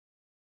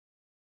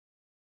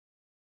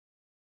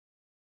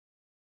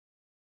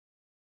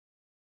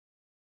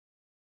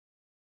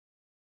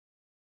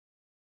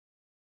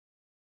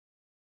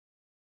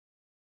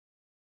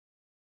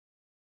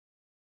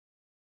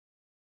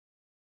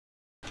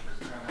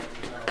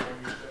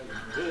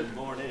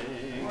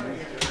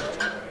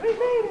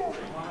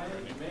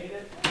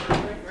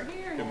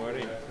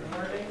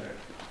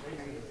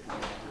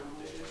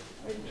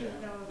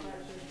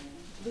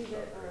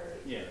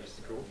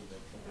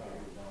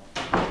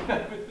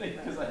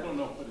because I don't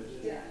know what it is.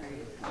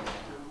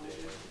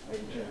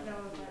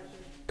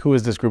 Who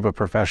is this group of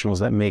professionals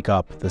that make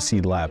up the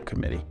Seed Lab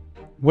Committee?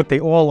 What they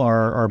all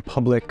are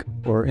public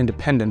or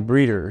independent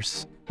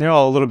breeders. They're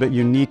all a little bit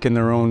unique in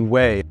their own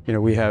way. You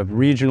know, we have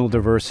regional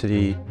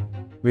diversity,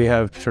 we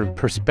have sort of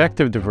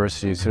perspective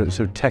diversity,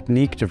 so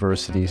technique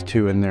diversities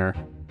too in there.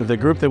 The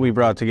group that we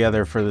brought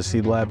together for the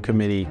Seed Lab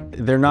Committee,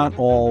 they're not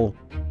all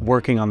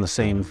working on the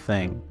same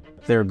thing.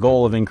 Their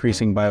goal of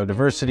increasing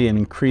biodiversity and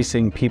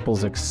increasing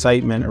people's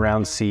excitement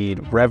around seed,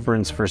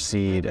 reverence for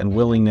seed, and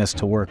willingness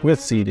to work with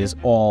seed is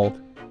all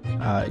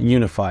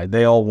unified.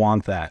 They all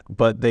want that,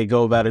 but they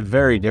go about it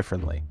very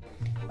differently.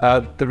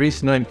 The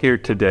reason I'm here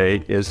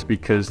today is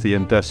because the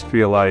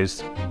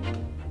industrialized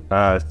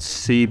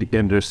seed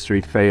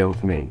industry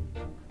failed me.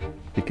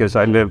 Because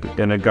I live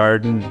in a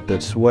garden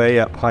that's way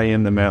up high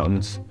in the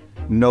mountains.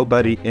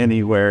 Nobody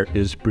anywhere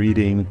is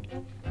breeding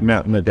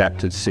mountain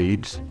adapted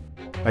seeds.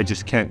 I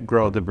just can't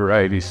grow the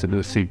varieties that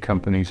the seed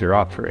companies are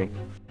offering.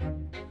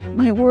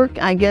 My work,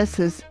 I guess,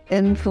 has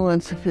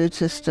influenced the food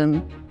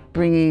system,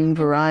 bringing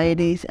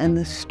varieties and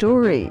the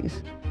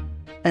stories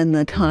and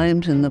the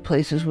times and the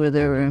places where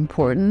they were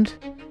important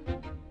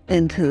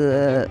into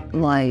the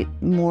light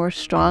more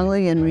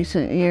strongly in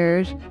recent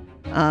years.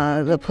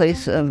 The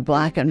place of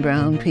Black and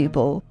brown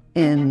people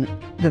in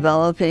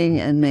developing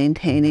and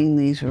maintaining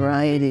these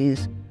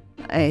varieties.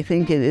 I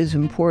think it is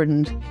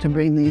important to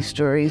bring these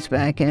stories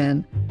back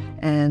in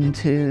and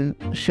to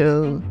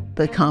show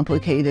the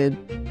complicated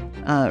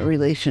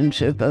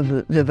relationship of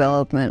the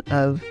development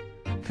of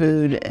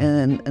food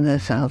in the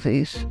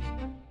Southeast.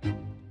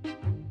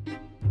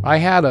 I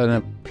had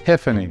an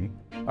epiphany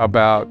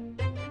about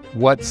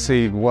what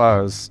seed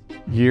was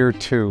year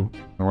 2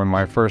 when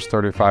my first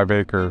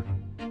 35-acre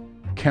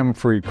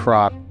chem-free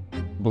crop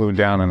blew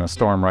down in a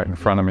storm right in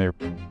front of me.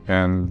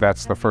 And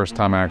that's the first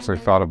time I actually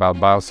thought about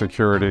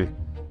biosecurity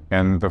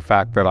and the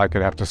fact that I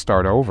could have to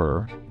start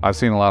over. I've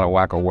seen a lot of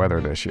wacko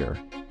weather this year.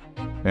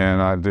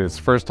 And it's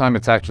the first time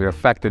it's actually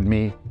affected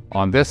me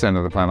on this end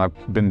of the planet.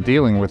 I've been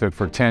dealing with it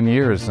for 10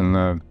 years in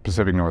the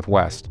Pacific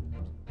Northwest.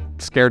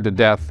 Scared to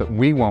death that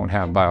we won't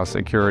have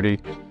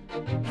biosecurity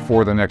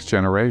for the next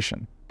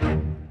generation.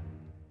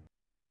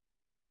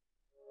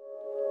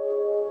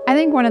 I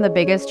think one of the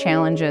biggest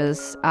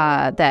challenges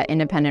that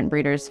independent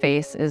breeders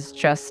face is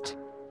just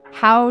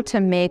how to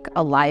make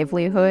a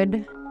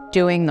livelihood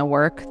doing the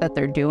work that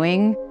they're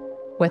doing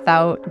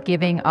without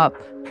giving up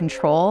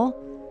control.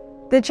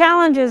 The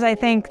challenges I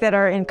think that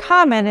are in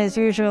common is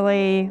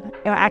usually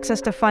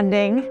access to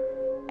funding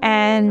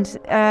and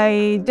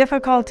a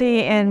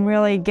difficulty in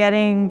really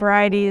getting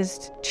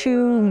varieties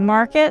to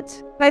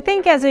market. I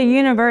think as a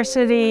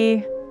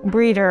university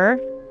breeder,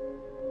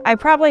 I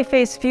probably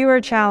face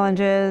fewer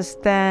challenges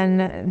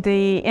than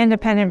the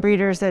independent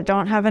breeders that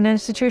don't have an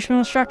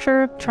institutional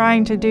structure,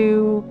 trying to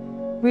do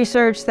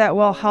research that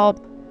will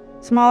help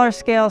smaller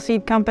scale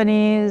seed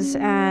companies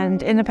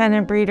and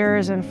independent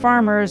breeders and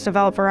farmers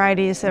develop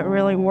varieties that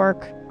really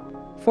work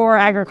for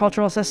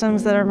agricultural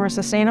systems that are more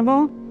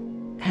sustainable.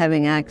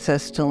 Having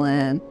access to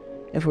land,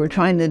 if we're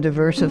trying to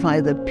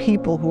diversify the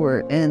people who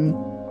are in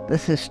the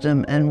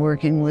system and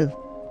working with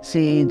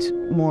seeds,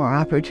 more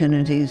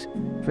opportunities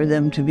for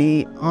them to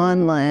be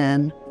on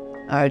land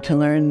or to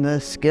learn the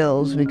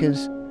skills,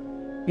 because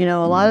you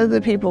know, a lot of the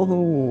people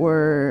who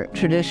were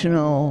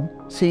traditional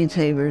seed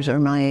savers are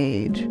my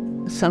age.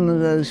 Some of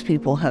those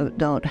people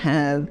don't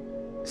have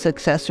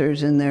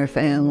successors in their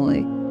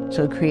family,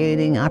 so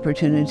creating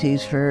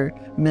opportunities for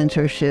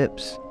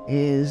mentorships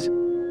is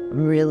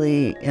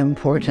really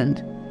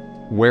important.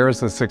 Where is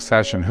the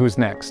succession? Who's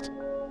next?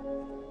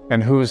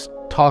 And who's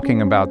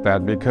talking about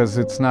that? Because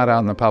it's not out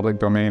in the public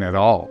domain at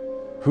all.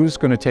 Who's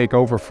going to take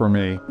over for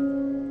me?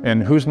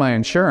 And who's my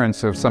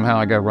insurance if somehow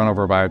I get run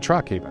over by a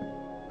truck even?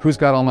 Who's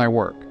got all my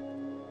work?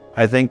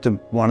 I think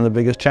one of the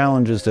biggest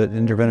challenges that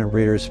independent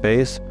breeders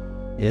face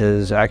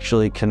is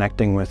actually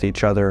connecting with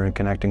each other and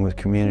connecting with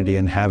community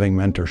and having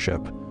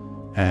mentorship.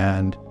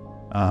 And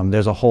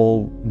there's a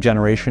whole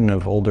generation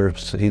of older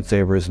seed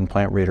savers and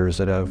plant breeders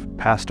that have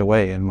passed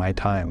away in my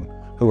time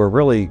who were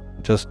really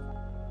just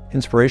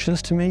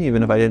inspirations to me,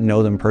 even if I didn't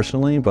know them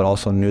personally, but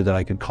also knew that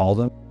I could call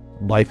them.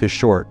 Life is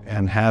short,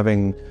 and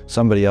having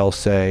somebody else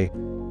say,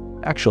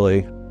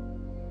 actually,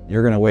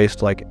 you're going to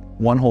waste like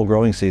one whole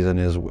growing season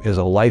is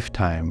a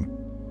lifetime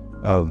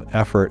of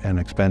effort and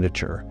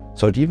expenditure.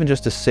 So even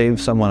just to save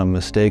someone a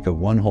mistake of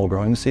one whole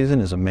growing season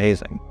is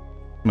amazing.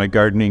 My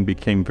gardening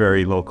became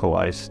very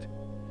localized.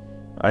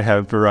 I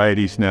have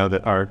varieties now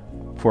that are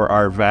for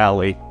our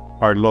valley.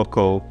 Our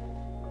local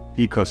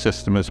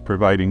ecosystem is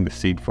providing the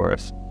seed for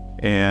us.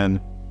 And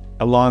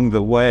along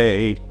the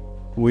way,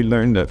 we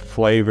learned that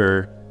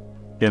flavor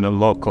in a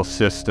local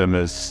system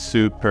is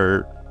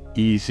super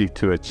easy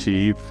to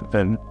achieve.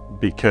 And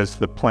because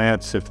the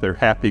plants, if they're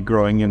happy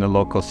growing in a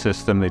local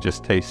system, they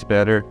just taste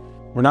better.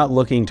 We're not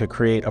looking to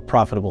create a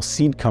profitable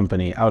seed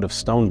company out of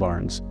Stone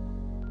Barns.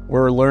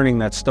 We're learning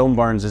that Stone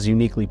Barns is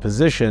uniquely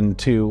positioned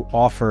to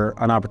offer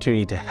an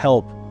opportunity to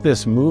help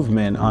this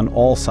movement on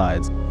all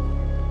sides.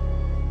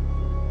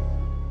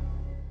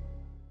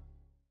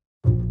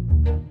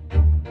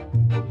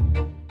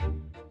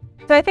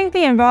 So I think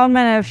the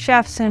involvement of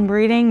chefs in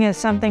breeding is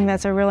something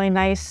that's a really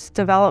nice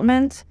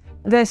development.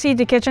 The Seed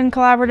to Kitchen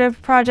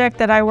Collaborative project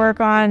that I work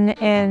on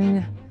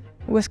in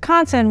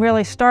Wisconsin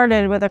really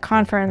started with a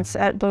conference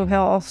at Blue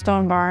Hill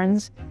Stone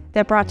Barns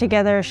that brought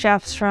together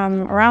chefs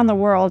from around the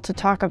world to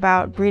talk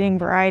about breeding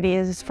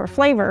varieties for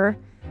flavor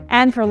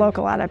and for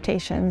local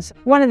adaptations.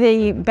 One of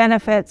the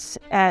benefits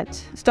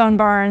at Stone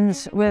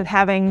Barns with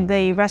having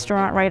the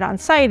restaurant right on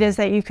site is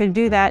that you could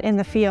do that in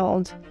the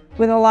field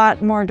with a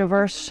lot more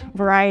diverse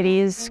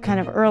varieties kind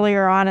of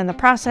earlier on in the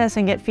process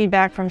and get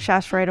feedback from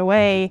chefs right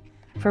away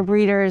for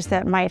breeders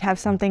that might have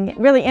something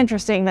really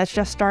interesting that's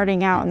just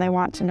starting out and they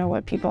want to know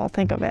what people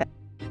think of it.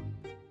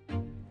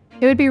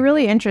 It would be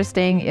really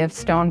interesting if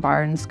Stone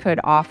Barns could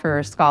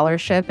offer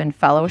scholarship and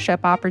fellowship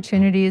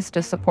opportunities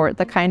to support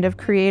the kind of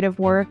creative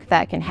work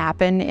that can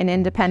happen in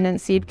independent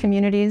seed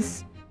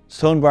communities.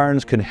 Stone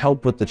Barns can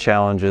help with the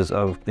challenges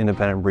of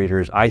independent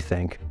breeders, I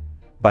think,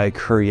 by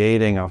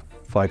creating a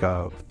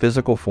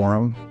physical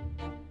forum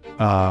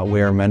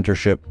where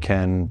mentorship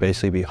can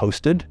basically be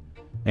hosted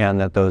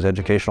and that those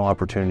educational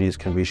opportunities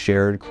can be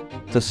shared.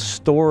 The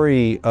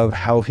story of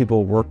how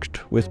people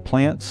worked with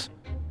plants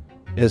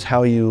is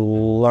how you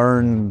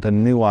learn the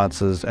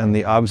nuances and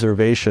the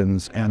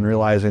observations and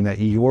realizing that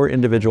your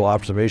individual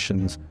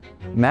observations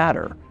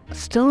matter.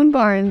 Stone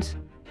Barns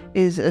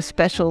is a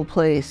special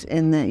place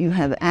in that you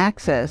have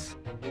access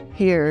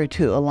here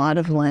to a lot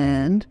of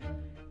land.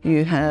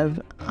 You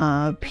have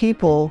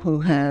people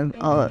who have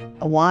a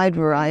wide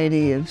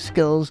variety of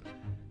skills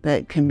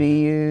that can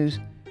be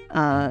used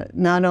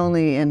not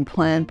only in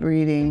plant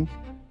breeding,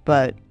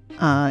 but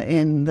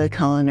in the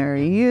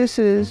culinary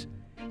uses,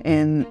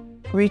 in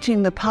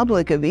reaching the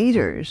public of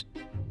eaters.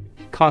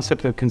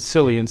 Concept of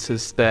consilience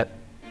is that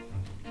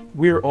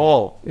we're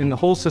all, in the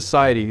whole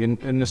society,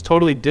 in this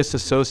totally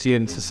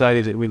disassociated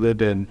society that we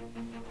live in,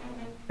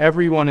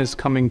 everyone is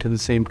coming to the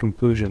same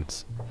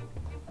conclusions.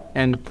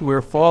 And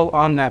we're all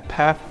on that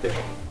path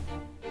there.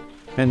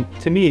 And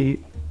to me,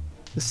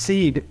 the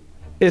seed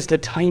is the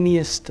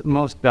tiniest,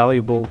 most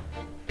valuable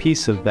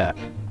piece of that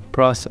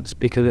process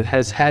because it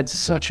has had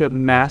such a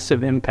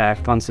massive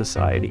impact on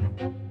society.